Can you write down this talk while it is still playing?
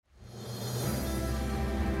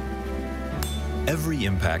Every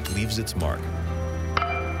impact leaves its mark.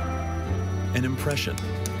 An impression,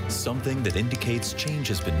 something that indicates change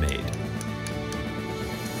has been made.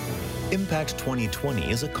 Impact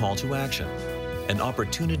 2020 is a call to action, an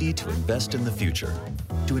opportunity to invest in the future,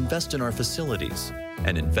 to invest in our facilities,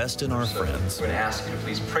 and invest in our friends. We're going to ask you to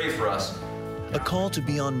please pray for us. A call to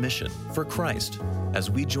be on mission for Christ as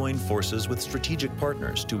we join forces with strategic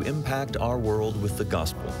partners to impact our world with the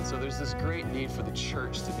gospel. So there's this great need for the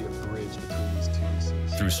church to be a bridge between these two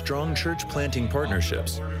cities. Through strong church planting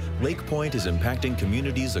partnerships, Lake Point is impacting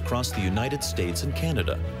communities across the United States and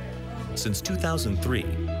Canada. Since 2003,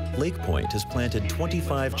 Lake Point has planted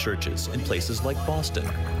 25 churches in places like Boston,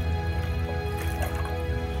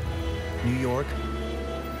 New York,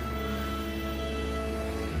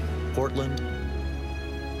 Portland,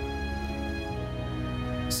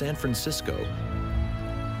 San Francisco,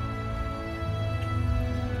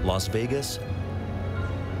 Las Vegas,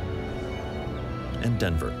 and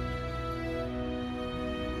Denver.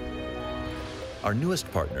 Our newest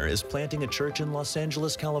partner is planting a church in Los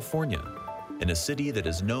Angeles, California, in a city that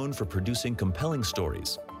is known for producing compelling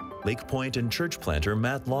stories. Lake Point and church planter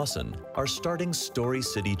Matt Lawson are starting Story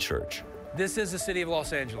City Church. This is the city of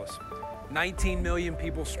Los Angeles, 19 million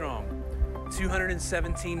people strong,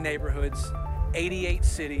 217 neighborhoods, 88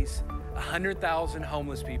 cities, 100,000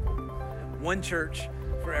 homeless people, one church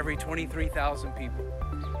for every 23,000 people.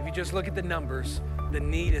 If you just look at the numbers, the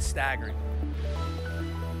need is staggering.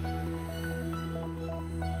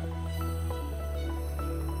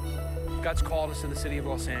 God's called us to the city of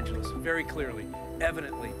Los Angeles very clearly,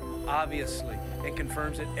 evidently, obviously, and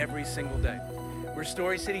confirms it every single day. We're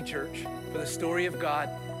Story City Church for the story of God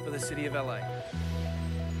for the city of LA.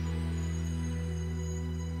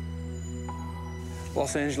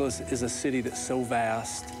 Los Angeles is a city that's so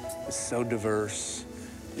vast, it's so diverse,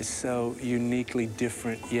 it's so uniquely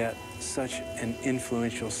different, yet such an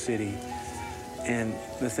influential city. And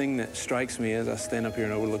the thing that strikes me as I stand up here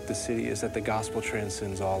and overlook the city is that the gospel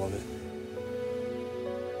transcends all of it.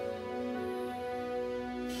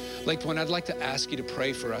 Lake Point, I'd like to ask you to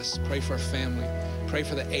pray for us, pray for our family, pray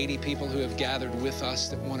for the 80 people who have gathered with us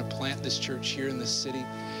that want to plant this church here in this city.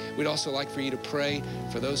 We'd also like for you to pray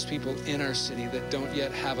for those people in our city that don't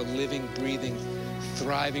yet have a living, breathing,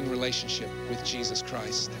 thriving relationship with Jesus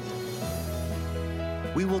Christ.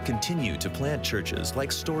 We will continue to plant churches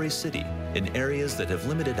like Story City in areas that have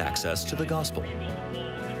limited access to the gospel.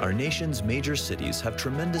 Our nation's major cities have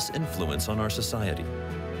tremendous influence on our society.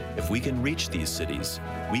 If we can reach these cities,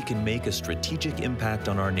 we can make a strategic impact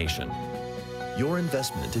on our nation. Your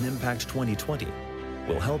investment in Impact 2020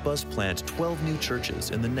 will help us plant 12 new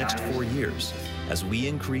churches in the next 4 years as we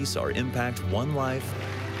increase our impact one life,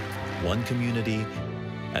 one community,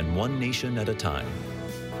 and one nation at a time.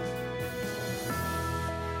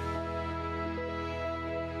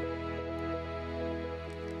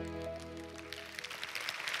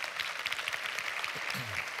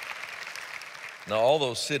 Now, all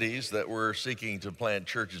those cities that we're seeking to plant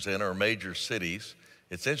churches in are major cities.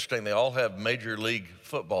 It's interesting, they all have major league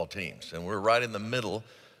football teams, and we're right in the middle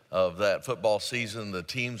of that football season. The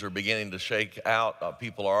teams are beginning to shake out.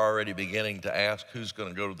 People are already beginning to ask who's going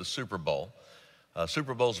to go to the Super Bowl.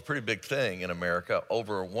 Super Bowl is a pretty big thing in America.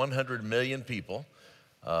 Over 100 million people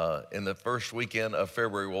in the first weekend of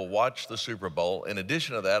February will watch the Super Bowl. In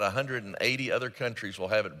addition to that, 180 other countries will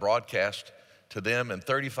have it broadcast to them in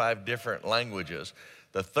 35 different languages.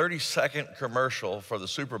 The 30-second commercial for the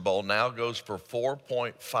Super Bowl now goes for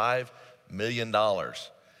 $4.5 million.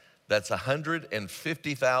 That's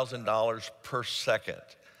 $150,000 per second.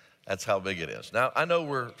 That's how big it is. Now, I know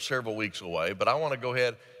we're several weeks away, but I want to go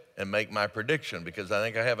ahead and make my prediction because I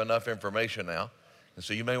think I have enough information now. And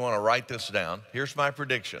so you may want to write this down. Here's my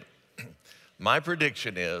prediction. My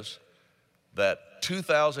prediction is that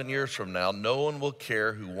 2,000 years from now, no one will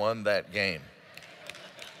care who won that game.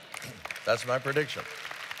 That's my prediction.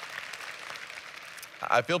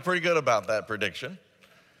 I feel pretty good about that prediction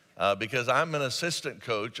because I'm an assistant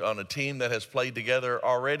coach on a team that has played together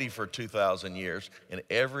already for 2,000 years, and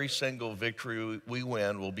every single victory we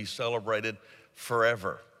win will be celebrated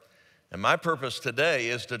forever. And my purpose today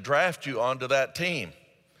is to draft you onto that team,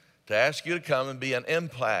 to ask you to come and be an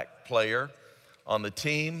impact player on the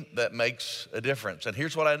team that makes a difference. And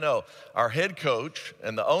here's what I know. Our head coach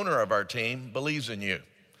and the owner of our team believes in you.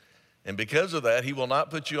 And because of that, he will not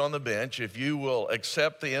put you on the bench. If you will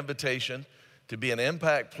accept the invitation to be an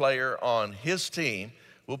impact player on his team,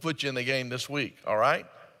 we'll put you in the game this week, all right?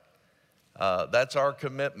 That's our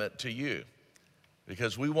commitment to you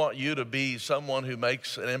because we want you to be someone who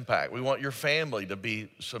makes an impact. We want your family to be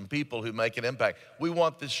some people who make an impact. We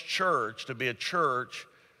want this church to be a church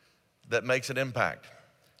that makes an impact.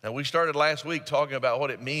 Now, we started last week talking about what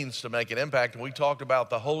it means to make an impact, and we talked about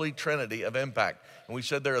the Holy Trinity of impact. And we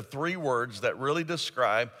said there are 3 words that really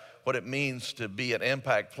describe what it means to be an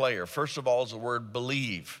impact player. First of all is the word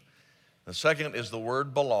believe. The second is the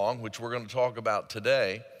word belong, which we're going to talk about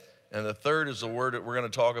today. And the third is the word that we're going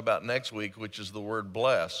to talk about next week, which is the word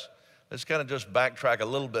bless. Let's kind of just backtrack a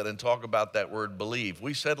little bit and talk about that word believe.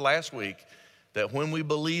 We said last week that when we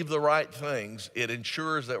believe the right things, it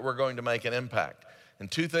ensures that we're going to make an impact. And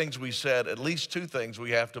 2 things we said, at least 2 things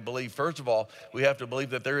we have to believe. First of all, we have to believe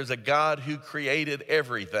that there is a God who created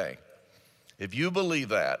everything. If you believe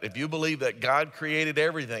that God created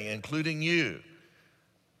everything, including you,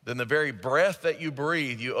 then the very breath that you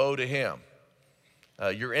breathe, you owe to Him.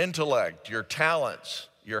 Your intellect, your talents,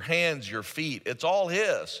 your hands, your feet, it's all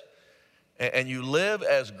His. And you live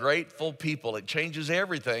as grateful people. It changes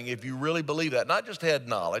everything if you really believe that. Not just head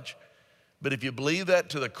knowledge, but if you believe that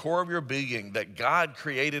to the core of your being, that God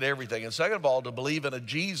created everything. And second of all, to believe in a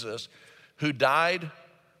Jesus who died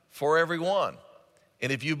for everyone.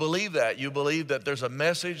 And if you believe that, you believe that there's a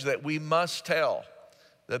message that we must tell,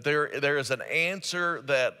 that there is an answer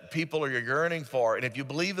that people are yearning for. And if you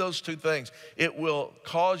believe those 2 things, it will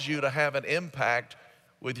cause you to have an impact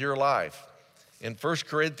with your life. In 1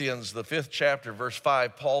 Corinthians, the 5th chapter, verse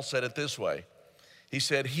 5, Paul said it this way. He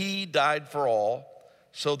said, He died for all,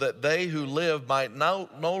 so that they who live might no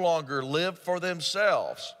longer live for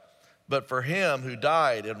themselves, but for Him who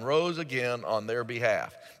died and rose again on their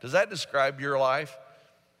behalf. Does that describe your life?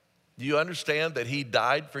 Do you understand that He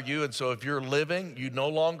died for you? And so if you're living, you no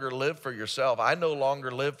longer live for yourself. I no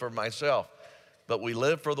longer live for myself, but we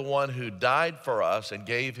live for the one who died for us and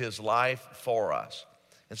gave His life for us.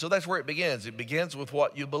 And so that's where it begins. It begins with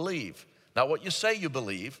what you believe. Not what you say you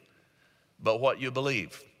believe, but what you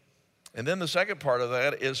believe. And then the second part of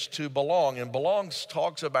that is to belong. And belong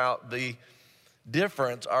talks about the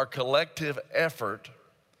difference our collective effort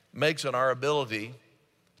makes in our ability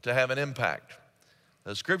to have an impact.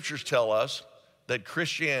 The scriptures tell us that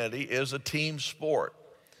Christianity is a team sport.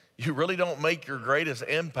 You really don't make your greatest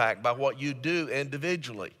impact by what you do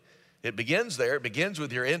individually. It begins there. It begins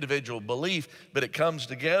with your individual belief, but it comes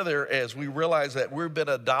together as we realize that we've been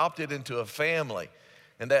adopted into a family.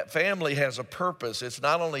 And that family has a purpose. It's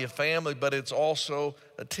not only a family, but it's also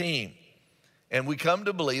a team. And we come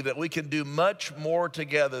to believe that we can do much more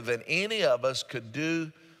together than any of us could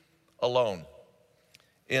do alone.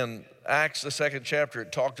 In Acts, the 2nd chapter,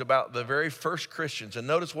 it talked about the very first Christians. And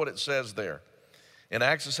notice what it says there. In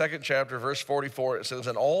Acts, the 2nd chapter, verse 44, it says,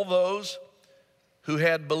 And all those who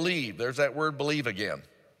had believed, there's that word believe again,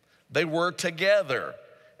 they were together,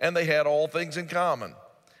 and they had all things in common.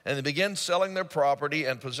 And they began selling their property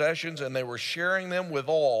and possessions, and they were sharing them with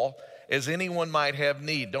all as anyone might have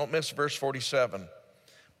need. Don't miss verse 47.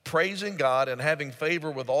 Praising God and having favor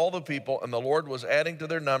with all the people, and the Lord was adding to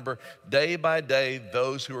their number day by day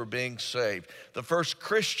those who were being saved. The first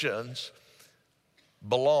Christians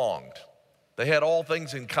belonged. They had all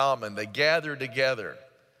things in common. They gathered together.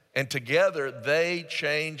 And together, they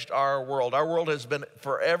changed our world. Our world has been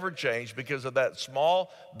forever changed because of that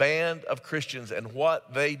small band of Christians and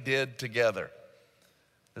what they did together.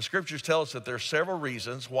 The scriptures tell us that there are several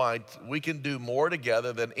reasons why we can do more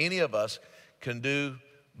together than any of us can do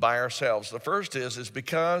by ourselves. The first is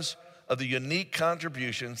because of the unique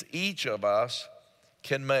contributions each of us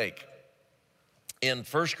can make. In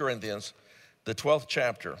 1 Corinthians, the 12th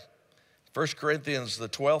chapter, 1 Corinthians, the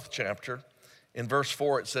 12th chapter, in verse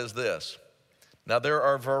 4, it says this, Now there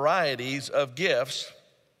are varieties of gifts,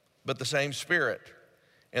 but the same Spirit.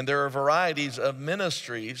 And there are varieties of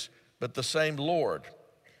ministries, but the same Lord.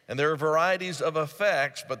 And there are varieties of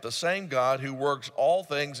effects, but the same God who works all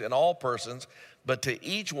things in all persons, but to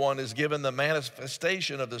each one is given the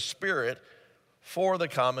manifestation of the Spirit for the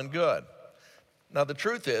common good. Now the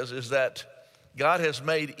truth is that God has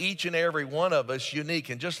made each and every one of us unique.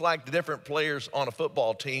 And just like the different players on a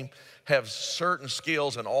football team have certain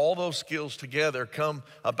skills, and all those skills together come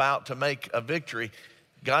about to make a victory,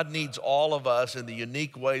 God needs all of us in the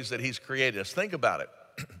unique ways that He's created us. Think about it.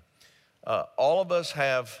 All of us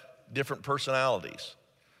have different personalities.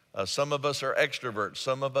 Some of us are extroverts.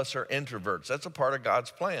 Some of us are introverts. That's a part of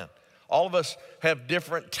God's plan. All of us have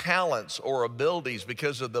different talents or abilities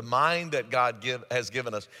because of the mind that God has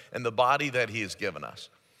given us and the body that He has given us.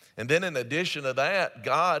 And then in addition to that,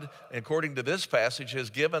 God, according to this passage, has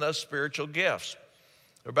given us spiritual gifts.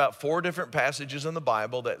 There are about 4 different passages in the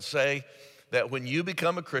Bible that say that when you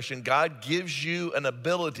become a Christian, God gives you an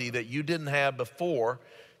ability that you didn't have before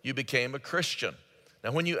you became a Christian.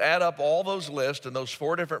 Now, when you add up all those lists and those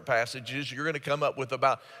 4 different passages, you're going to come up with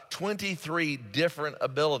about 23 different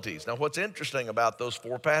abilities. Now, what's interesting about those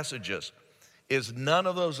 4 passages is none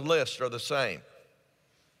of those lists are the same.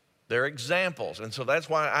 They're examples, and so that's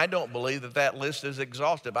why I don't believe that that list is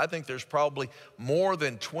exhaustive. I think there's probably more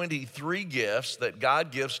than 23 gifts that God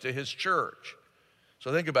gives to his church.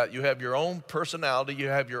 So think about it. You have your own personality, you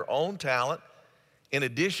have your own talent. In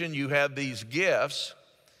addition, you have these gifts.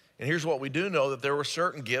 And here's what we do know, that there were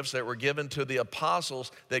certain gifts that were given to the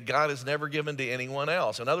apostles that God has never given to anyone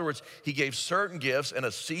else. In other words, he gave certain gifts in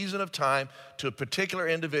a season of time to particular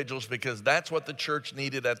individuals because that's what the church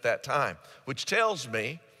needed at that time, which tells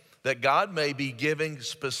me that God may be giving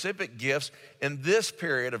specific gifts in this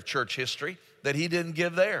period of church history that he didn't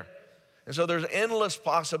give there. And so there's endless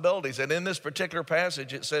possibilities. And in this particular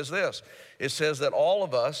passage, it says this. It says that all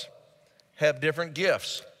of us have different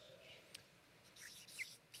gifts.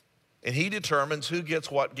 And he determines who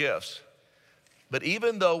gets what gifts. But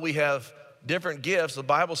even though we have different gifts, the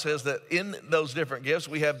Bible says that in those different gifts,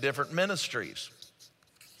 we have different ministries.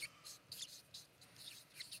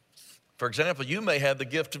 For example, you may have the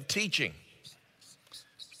gift of teaching.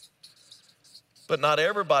 But not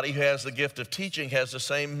everybody who has the gift of teaching has the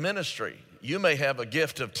same ministry. You may have a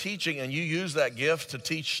gift of teaching and you use that gift to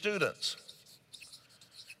teach students.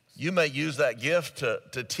 You may use that gift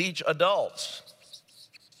to teach adults.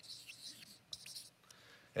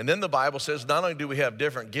 And then the Bible says not only do we have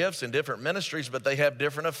different gifts and different ministries, but they have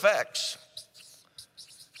different effects.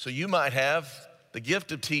 So you might have the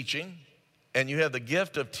gift of teaching and you have the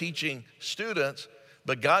gift of teaching students,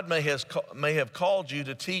 but God may have called you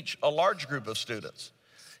to teach a large group of students.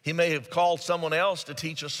 He may have called someone else to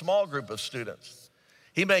teach a small group of students.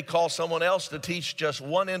 He may call someone else to teach just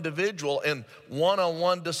one individual in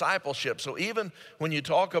one-on-one discipleship. So even when you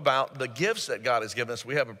talk about the gifts that God has given us,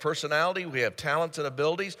 we have a personality, we have talents and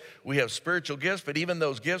abilities, we have spiritual gifts, but even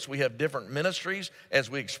those gifts, we have different ministries as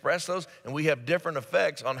we express those, and we have different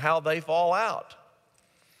effects on how they fall out.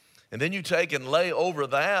 And then you take and lay over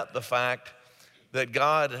that the fact that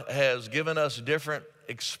God has given us different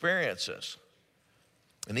experiences.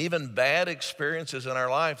 And even bad experiences in our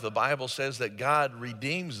life, the Bible says that God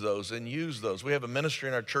redeems those and uses those. We have a ministry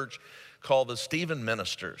in our church called the Stephen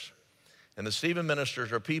Ministers. And the Stephen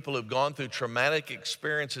Ministers are people who've gone through traumatic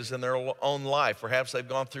experiences in their own life. Perhaps they've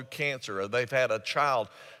gone through cancer, or they've had a child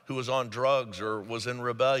who was on drugs or was in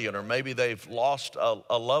rebellion, or maybe they've lost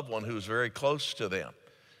a loved one who's very close to them.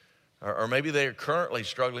 Or maybe they are currently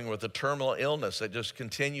struggling with a terminal illness that just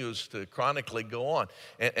continues to chronically go on.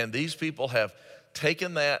 And these people have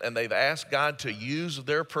taken that and they've asked God to use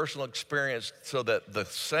their personal experience so that the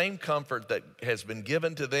same comfort that has been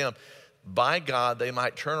given to them by God, they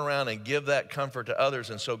might turn around and give that comfort to others.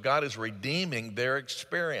 And so God is redeeming their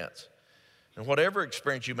experience. And whatever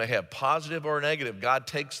experience you may have, positive or negative, God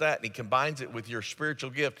takes that and he combines it with your spiritual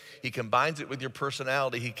gift. He combines it with your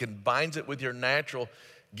personality. He combines it with your natural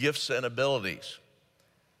gifts and abilities.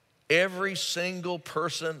 Every single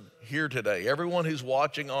person here today, everyone who's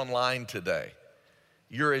watching online today,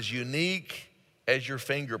 you're as unique as your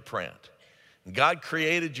fingerprint. God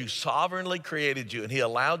created you, sovereignly created you, and he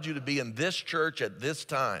allowed you to be in this church at this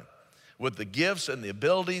time with the gifts and the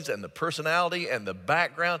abilities and the personality and the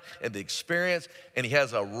background and the experience, and he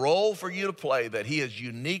has a role for you to play that he has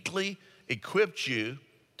uniquely equipped you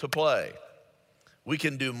to play. We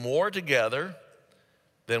can do more together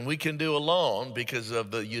than we can do alone because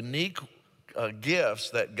of the unique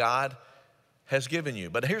gifts that God has given you.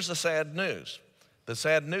 But here's the sad news. The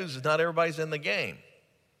sad news is not everybody's in the game.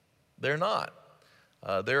 They're not.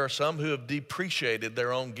 There are some who have depreciated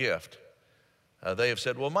their own gift. They have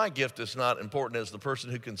said, well, my gift is not important as the person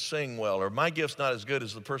who can sing well, or my gift's not as good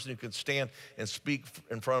as the person who can stand and speak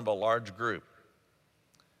in front of a large group.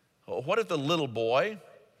 What if the little boy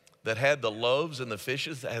that had the loaves and the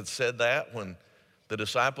fishes had said that when the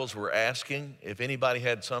disciples were asking if anybody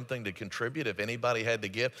had something to contribute, if anybody had to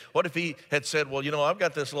give? What if he had said, well, you know, I've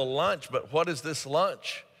got this little lunch, but what is this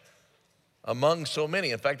lunch among so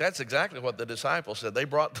many? In fact, that's exactly what the disciples said. They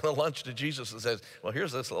brought the lunch to Jesus and says, well,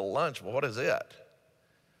 here's this little lunch, but what is it?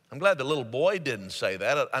 I'm glad the little boy didn't say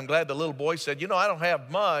that. I'm glad the little boy said, you know, I don't have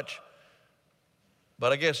much,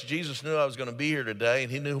 but I guess Jesus knew I was going to be here today,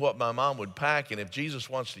 and he knew what my mom would pack, and if Jesus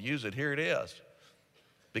wants to use it, here it is.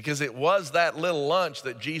 Because it was that little lunch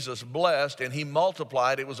that Jesus blessed and he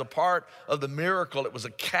multiplied. It was a part of the miracle. It was a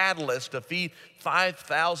catalyst to feed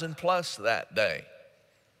 5,000 plus that day.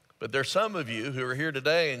 But there's some of you who are here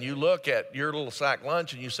today and you look at your little sack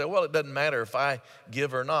lunch and you say, well, it doesn't matter if I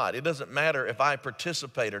give or not. It doesn't matter if I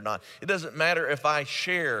participate or not. It doesn't matter if I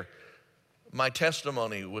share my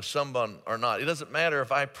testimony with someone or not. It doesn't matter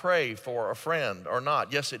if I pray for a friend or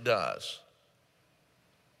not. Yes, it does.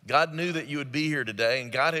 God knew that you would be here today,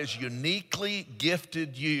 and God has uniquely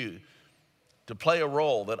gifted you to play a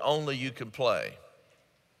role that only you can play.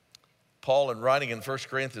 Paul, in writing in 1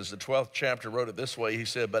 Corinthians, the 12th chapter, wrote it this way. He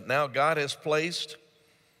said, "But now God has placed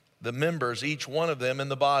the members, each one of them, in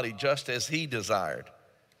the body, just as he desired.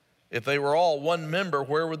 If they were all one member,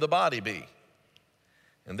 where would the body be?"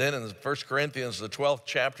 And then in 1 Corinthians, the 12th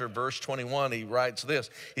chapter, verse 21, he writes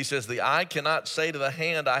this. He says, "The eye cannot say to the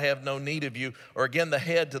hand, I have no need of you, or again the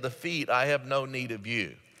head to the feet, I have no need of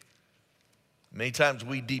you." Many times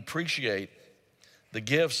we depreciate the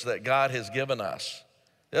gifts that God has given us.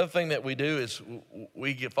 The other thing that we do is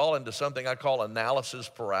we fall into something I call analysis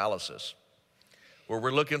paralysis, where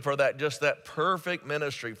we're looking for that perfect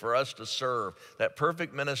ministry for us to serve, that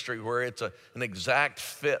perfect ministry where it's an exact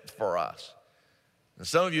fit for us. And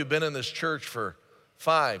some of you have been in this church for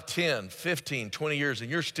 5, 10, 15, 20 years, and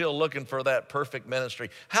you're still looking for that perfect ministry.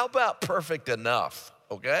 How about perfect enough,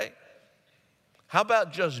 okay? How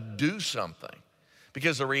about just do something?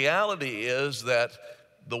 Because the reality is that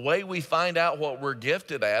the way we find out what we're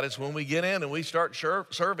gifted at is when we get in and we start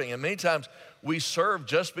serving. And many times we serve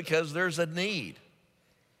just because there's a need.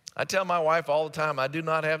 I tell my wife all the time, I do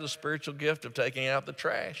not have the spiritual gift of taking out the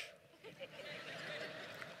trash.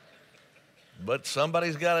 But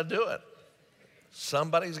somebody's got to do it.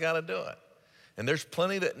 Somebody's got to do it. And there's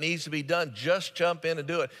plenty that needs to be done. Just jump in and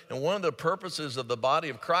do it. And one of the purposes of the body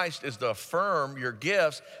of Christ is to affirm your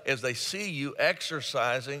gifts as they see you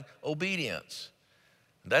exercising obedience.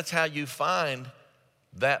 That's how you find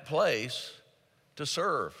that place to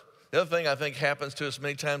serve. The other thing I think happens to us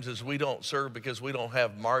many times is we don't serve because we don't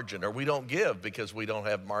have margin, or we don't give because we don't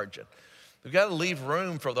have margin. We've got to leave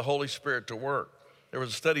room for the Holy Spirit to work. There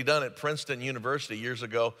was a study done at Princeton University years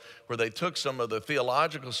ago where they took some of the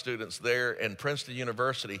theological students there in Princeton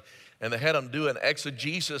University and they had them do an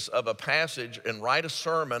exegesis of a passage and write a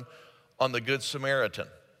sermon on the Good Samaritan.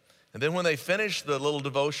 And then when they finished the little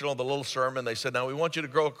devotional, the little sermon, they said, now we want you to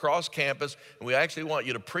go across campus and we actually want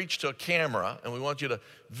you to preach to a camera and we want you to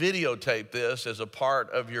videotape this as a part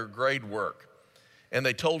of your grade work. And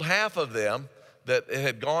they told half of them that they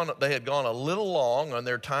had gone a little long on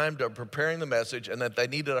their time to preparing the message and that they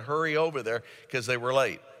needed to hurry over there because they were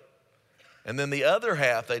late. And then the other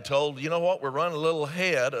half, they told, you know what, we're running a little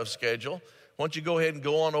ahead of schedule. Why don't you go ahead and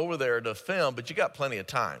go on over there to film, but you got plenty of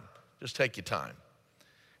time. Just take your time.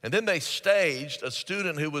 And then they staged a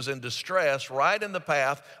student who was in distress right in the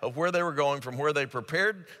path of where they were going from where they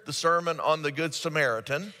prepared the sermon on the Good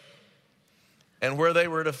Samaritan and where they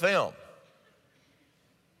were to film.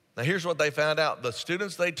 Now here's what they found out. The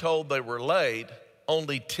students they told they were late,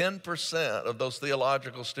 only 10% of those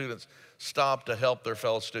theological students stopped to help their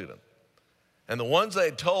fellow student. And the ones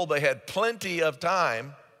they told they had plenty of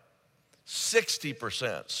time,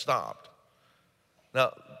 60% stopped.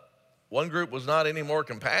 Now, one group was not any more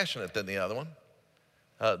compassionate than the other one.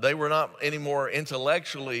 They were not any more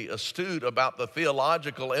intellectually astute about the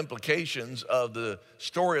theological implications of the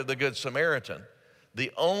story of the Good Samaritan. The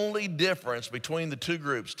only difference between the two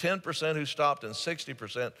groups, 10% who stopped and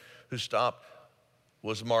 60% who stopped,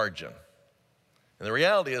 was margin. And the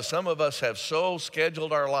reality is some of us have so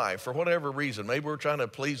scheduled our life for whatever reason. Maybe we're trying to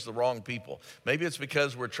please the wrong people. Maybe it's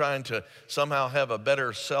because we're trying to somehow have a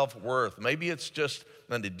better self-worth. Maybe it's just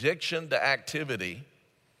an addiction to activity.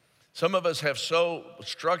 Some of us have so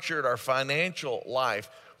structured our financial life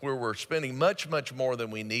where we're spending much, much more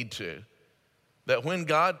than we need to, that when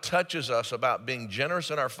God touches us about being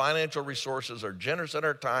generous in our financial resources or generous in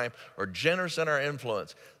our time or generous in our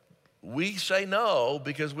influence, we say no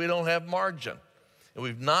because we don't have margin. And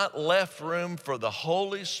we've not left room for the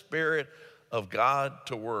Holy Spirit of God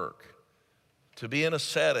to work, to be in a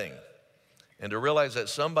setting and to realize that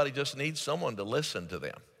somebody just needs someone to listen to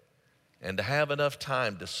them and to have enough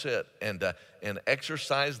time to sit and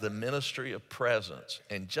exercise the ministry of presence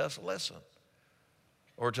and just listen.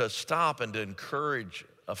 Or to stop and to encourage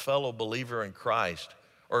a fellow believer in Christ,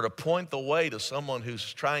 or to point the way to someone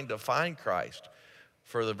who's trying to find Christ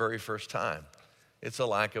for the very first time. It's a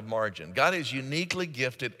lack of margin. God has uniquely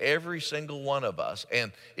gifted every single one of us,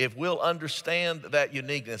 and if we'll understand that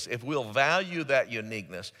uniqueness, if we'll value that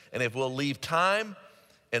uniqueness, and if we'll leave time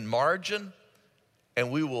and margin, and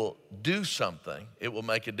we will do something, it will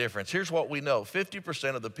make a difference. Here's what we know.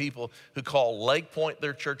 50% of the people who call Lake Point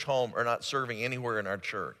their church home are not serving anywhere in our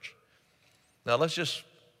church. Now, let's just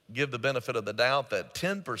give the benefit of the doubt that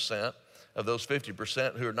 10% of those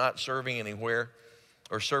 50% who are not serving anywhere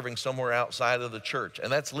are serving somewhere outside of the church. And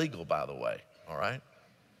that's legal, by the way, all right?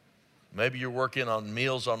 Maybe you're working on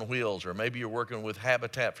Meals on Wheels, or maybe you're working with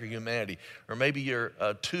Habitat for Humanity, or maybe you're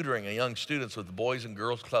tutoring young students with the Boys and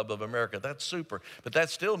Girls Club of America. That's super. But that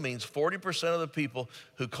still means 40% of the people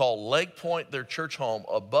who call Lake Point their church home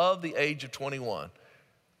above the age of 21,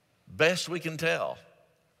 best we can tell,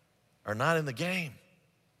 are not in the game.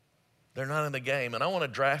 They're not in the game. And I want to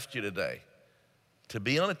draft you today to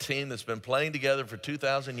be on a team that's been playing together for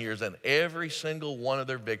 2,000 years, and every single one of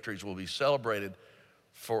their victories will be celebrated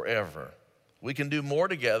forever. We can do more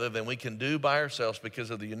together than we can do by ourselves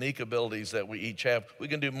because of the unique abilities that we each have. We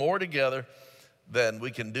can do more together than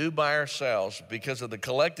we can do by ourselves because of the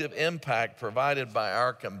collective impact provided by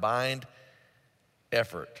our combined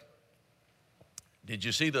effort. Did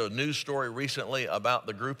you see the news story recently about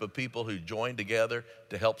the group of people who joined together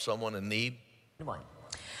to help someone in need?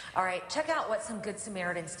 All right, check out what some Good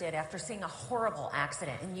Samaritans did after seeing a horrible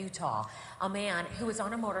accident in Utah. A man who was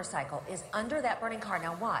on a motorcycle is under that burning car.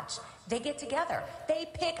 Now watch, they get together. They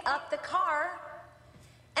pick up the car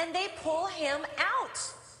and they pull him out.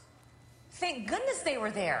 Thank goodness they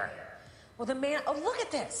were there. Well, the man, oh, look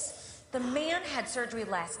at this. The man had surgery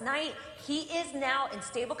last night. He is now in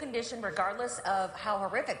stable condition regardless of how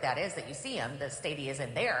horrific that is that you see him. The state he is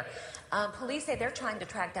in there. Police say they're trying to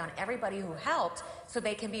track down everybody who helped so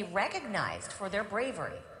they can be recognized for their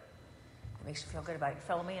bravery. It makes you feel good about your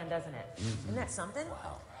fellow man, doesn't it? Mm-hmm. Isn't that something?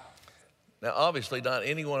 Wow. Now, obviously, not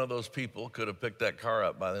any one of those people could have picked that car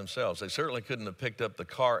up by themselves. They certainly couldn't have picked up the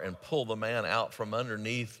car and pulled the man out from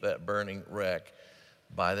underneath that burning wreck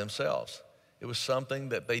by themselves. It was something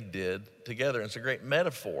that they did together. And it's a great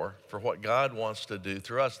metaphor for what God wants to do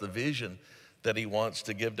through us, the vision that he wants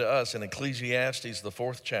to give to us. In Ecclesiastes, the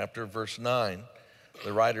 4th chapter, verse 9,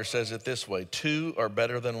 the writer says it this way: 2 are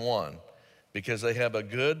better than 1 because they have a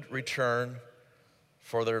good return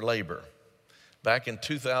for their labor. Back in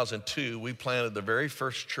 2002, we planted the very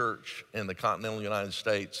first church in the continental United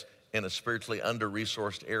States in a spiritually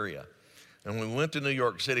under-resourced area. And when we went to New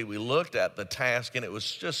York City, we looked at the task, and it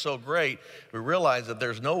was just so great. We realized that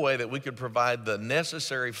there's no way that we could provide the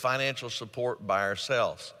necessary financial support by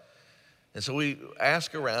ourselves. And so we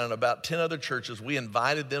asked around, and about 10 other churches, we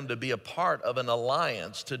invited them to be a part of an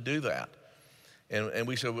alliance to do that. And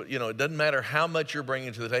we said, well, you know, it doesn't matter how much you're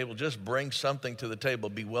bringing to the table, just bring something to the table.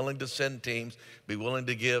 Be willing to send teams, be willing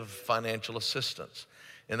to give financial assistance.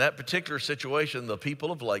 In that particular situation, the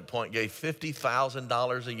people of Lake Point gave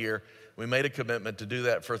 $50,000 a year. We made a commitment to do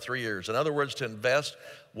that for 3 years. In other words, to invest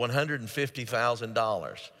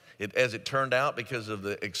 $150,000. As it turned out, because of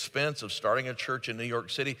the expense of starting a church in New York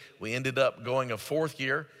City, we ended up going a 4th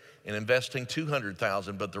year and investing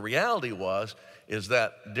 $200,000. But the reality is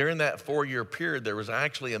that during that 4-year period, there was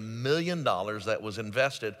actually $1 million that was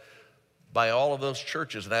invested by all of those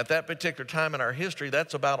churches. And at that particular time in our history,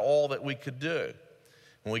 that's about all that we could do.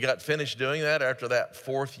 When we got finished doing that after that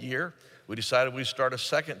 4th year, we decided we'd start a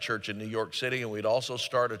 2nd church in New York City, and we'd also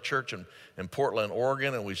start a church in Portland,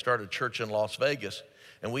 Oregon, and we started a church in Las Vegas.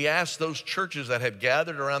 And we asked those churches that had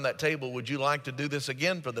gathered around that table, would you like to do this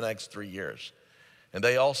again for the next 3 years? And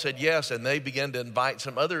they all said yes, and they began to invite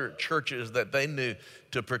some other churches that they knew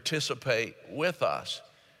to participate with us.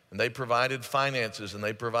 And they provided finances, and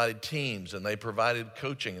they provided teams, and they provided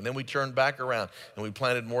coaching. And then we turned back around, and we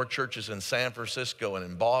planted more churches in San Francisco and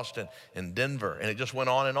in Boston and Denver, and it just went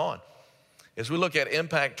on and on. As we look at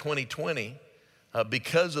Impact 2020,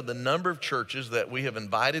 because of the number of churches that we have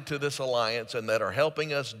invited to this alliance and that are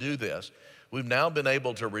helping us do this, we've now been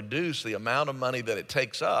able to reduce the amount of money that it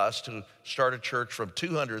takes us to start a church from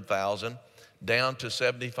 $200,000 down to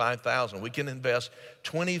 $75,000. We can invest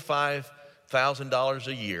 $25,000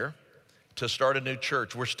 a year to start a new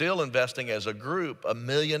church. We're still investing as a group $1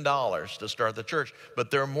 million to start the church,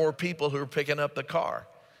 but there are more people who are picking up the car.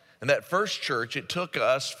 And that first church, it took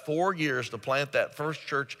us 4 years to plant that first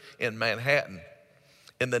church in Manhattan.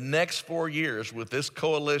 In the next 4 years, with this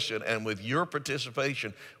coalition and with your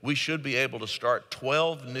participation, we should be able to start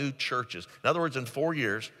 12 new churches. In other words, in 4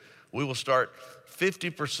 years, we will start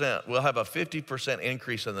 50%. We'll have a 50%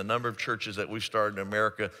 increase in the number of churches that we've started in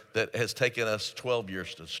America that has taken us 12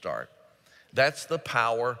 years to start. That's the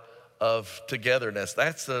power of togetherness.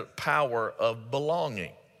 That's the power of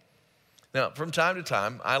belonging. Now, from time to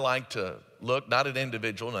time, I like to look, not at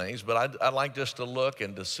individual names, but I like just to look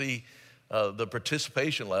and to see the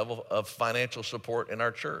participation level of financial support in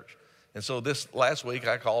our church. And so this last week,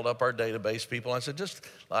 I called up our database people. And I said,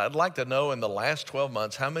 I'd like to know in the last 12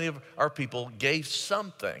 months, how many of our people gave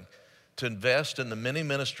something to invest in the many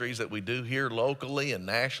ministries that we do here locally and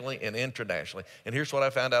nationally and internationally. And here's what I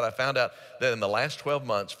found out. I found out that in the last 12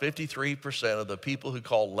 months, 53% of the people who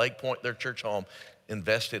call Lake Point their church home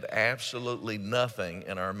invested absolutely nothing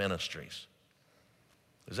in our ministries.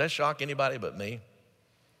 Does that shock anybody but me?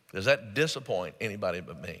 Does that disappoint anybody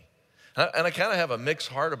but me? And I kind of have a mixed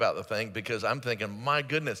heart about the thing, because I'm thinking, my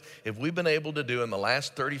goodness, if we've been able to do in the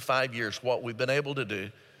last 35 years what we've been able to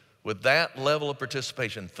do with that level of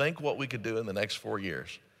participation, think what we could do in the next 4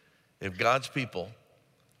 years if God's people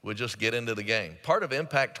would just get into the game. Part of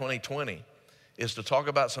Impact 2020 is to talk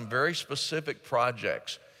about some very specific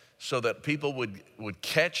projects so that people would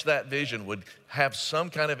catch that vision, would have some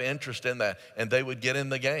kind of interest in that, and they would get in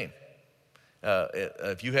the game.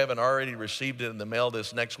 If you haven't already received it in the mail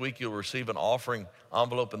this next week, you'll receive an offering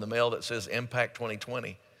envelope in the mail that says Impact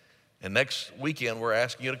 2020. And next weekend, we're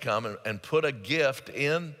asking you to come and put a gift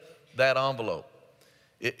in that envelope.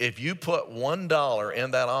 If you put $1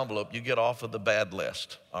 in that envelope, you get off of the bad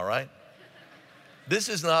list, all right? This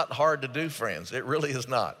is not hard to do, friends. It really is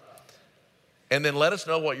not. And then let us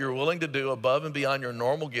know what you're willing to do above and beyond your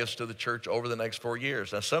normal gifts to the church over the next 4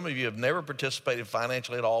 years. Now, some of you have never participated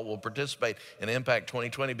financially at all will participate in Impact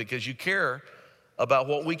 2020 because you care about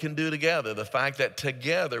what we can do together, the fact that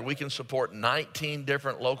together we can support 19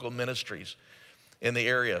 different local ministries in the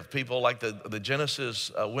area. People like the Genesis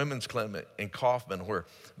Women's Clinic in Kaufman, where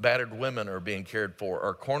battered women are being cared for,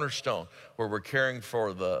 or Cornerstone, where we're caring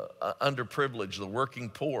for the underprivileged, the working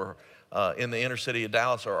poor in the inner city of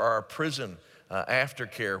Dallas, or our prison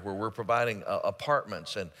aftercare, where we're providing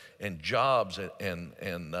apartments and jobs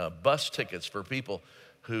and bus tickets for people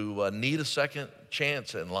who need a second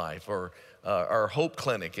chance in life, or our Hope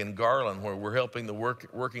Clinic in Garland, where we're helping the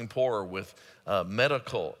working poor with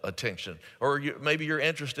medical attention. Or maybe you're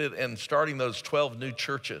interested in starting those 12 new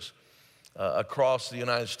churches across the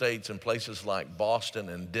United States in places like Boston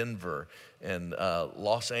and Denver and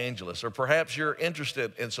Los Angeles. Or perhaps you're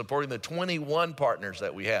interested in supporting the 21 partners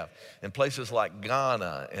that we have in places like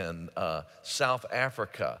Ghana and South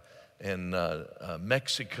Africa and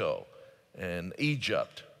Mexico and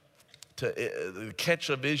Egypt, to catch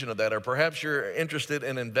a vision of that. Or perhaps you're interested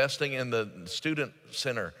in investing in the student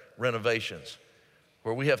center renovations,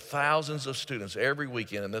 where we have thousands of students every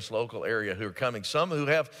weekend in this local area who are coming, some who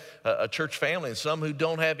have a church family and some who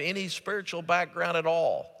don't have any spiritual background at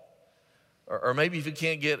all. Or maybe if you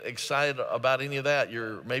can't get excited about any of that,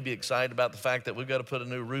 you're maybe excited about the fact that we've got to put a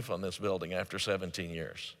new roof on this building after 17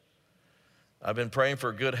 years. I've been praying for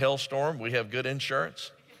a good hailstorm. We have good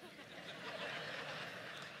insurance.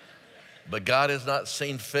 But God has not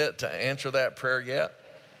seen fit to answer that prayer yet.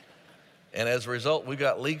 And as a result, we've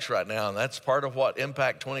got leaks right now, and that's part of what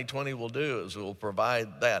Impact 2020 will do, is we'll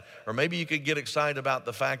provide that. Or maybe you could get excited about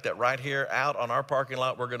the fact that right here out on our parking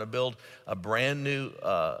lot, we're gonna build a brand new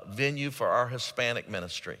venue for our Hispanic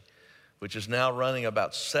ministry, which is now running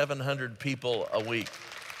about 700 people a week.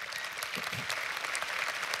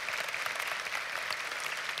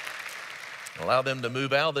 Allow them to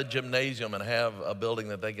move out of the gymnasium and have a building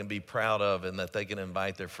that they can be proud of and that they can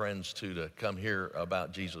invite their friends to come hear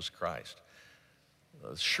about Jesus Christ.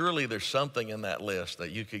 Surely there's something in that list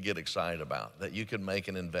that you could get excited about, that you could make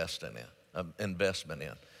an investment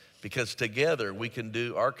in. Because together we can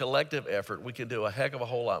do, our collective effort, we can do a heck of a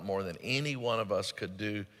whole lot more than any one of us could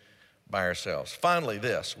do by ourselves. Finally,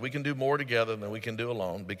 this, we can do more together than we can do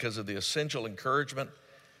alone because of the essential encouragement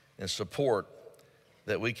and support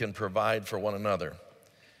that we can provide for one another.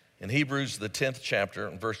 In Hebrews, the 10th chapter,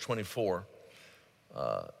 in verse 24,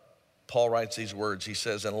 Paul writes these words. He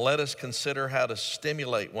says, "And let us consider how to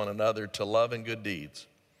stimulate one another to love and good deeds,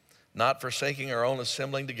 not forsaking our own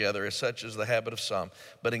assembling together, as such is the habit of some,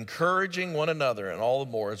 but encouraging one another, and all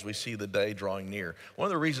the more as we see the day drawing near." One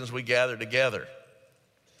of the reasons we gather together,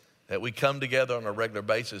 that we come together on a regular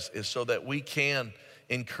basis, is so that we can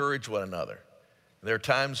encourage one another. There are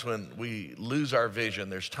times when we lose our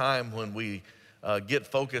vision. There's time when we get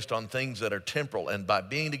focused on things that are temporal. And by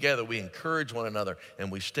being together, we encourage one another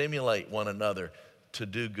and we stimulate one another to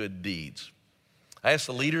do good deeds. I asked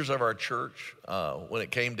the leaders of our church when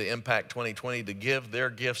it came to Impact 2020 to give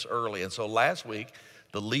their gifts early. And so last week,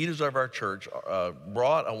 the leaders of our church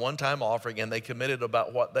brought a one-time offering, and they committed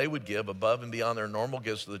about what they would give above and beyond their normal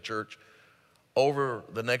gifts to the church over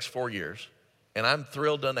the next 4 years. And I'm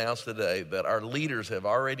thrilled to announce today that our leaders have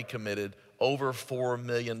already committed over $4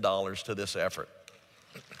 million to this effort.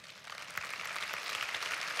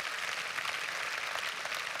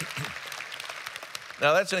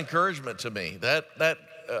 Now that's an encouragement to me. That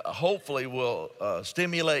hopefully will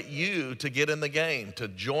stimulate you to get in the game, to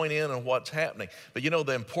join in on what's happening. But you know,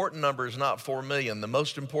 the important number is not 4 million. The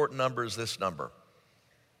most important number is this number,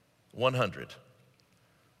 100.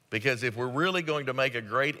 Because if we're really going to make a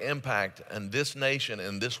great impact in this nation,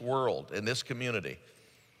 in this world, in this community,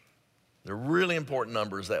 the really important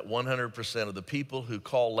number is that 100% of the people who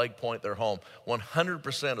call Lake Point their home,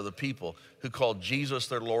 100% of the people who call Jesus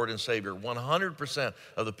their Lord and Savior, 100%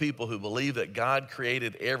 of the people who believe that God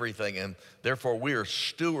created everything and therefore we are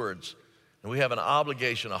stewards and we have an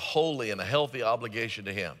obligation, a holy and a healthy obligation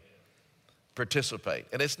to Him. Participate.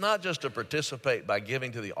 And it's not just to participate by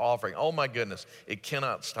giving to the offering. Oh my goodness, it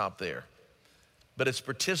cannot stop there. But it's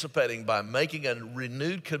participating by making a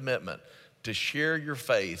renewed commitment to share your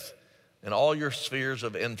faith in all your spheres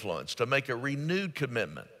of influence, to make a renewed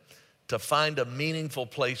commitment to find a meaningful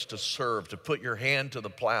place to serve, to put your hand to the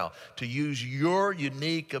plow, to use your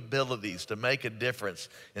unique abilities to make a difference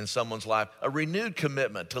in someone's life, a renewed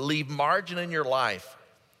commitment to leave margin in your life,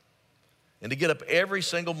 and to get up every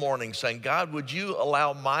single morning saying, God, would you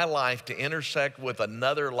allow my life to intersect with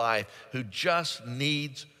another life who just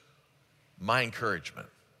needs my encouragement?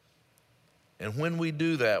 And when we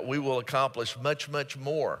do that, we will accomplish much, much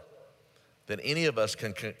more than any of us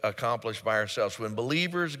can accomplish by ourselves. When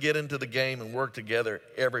believers get into the game and work together,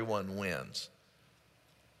 everyone wins.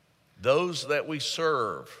 Those that we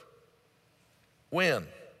serve win.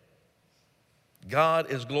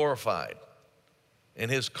 God is glorified,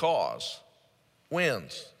 and His cause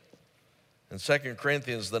wins. In 2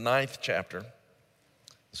 Corinthians, the 9th chapter,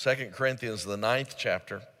 2 Corinthians, the 9th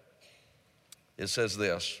chapter, it says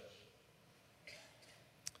this.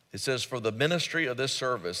 It says, for the ministry of this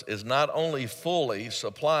service is not only fully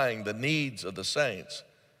supplying the needs of the saints,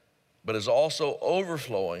 but is also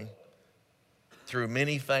overflowing through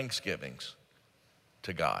many thanksgivings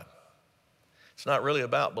to God. It's not really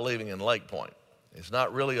about believing in Lake Point. It's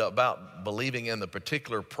not really about believing in the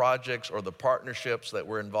particular projects or the partnerships that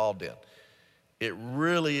we're involved in. It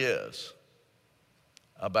really is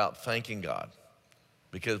about thanking God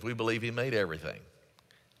because we believe He made everything.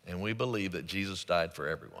 And we believe that Jesus died for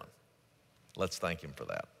everyone. Let's thank Him for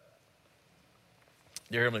that.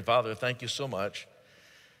 Dear Heavenly Father, thank you so much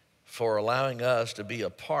for allowing us to be a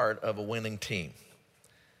part of a winning team.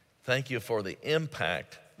 Thank you for the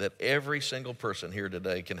impact that every single person here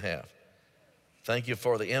today can have. Thank you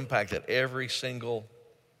for the impact that every single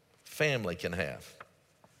family can have.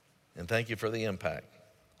 And thank you for the impact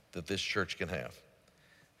that this church can have.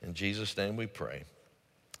 In Jesus' name we pray,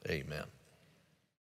 amen.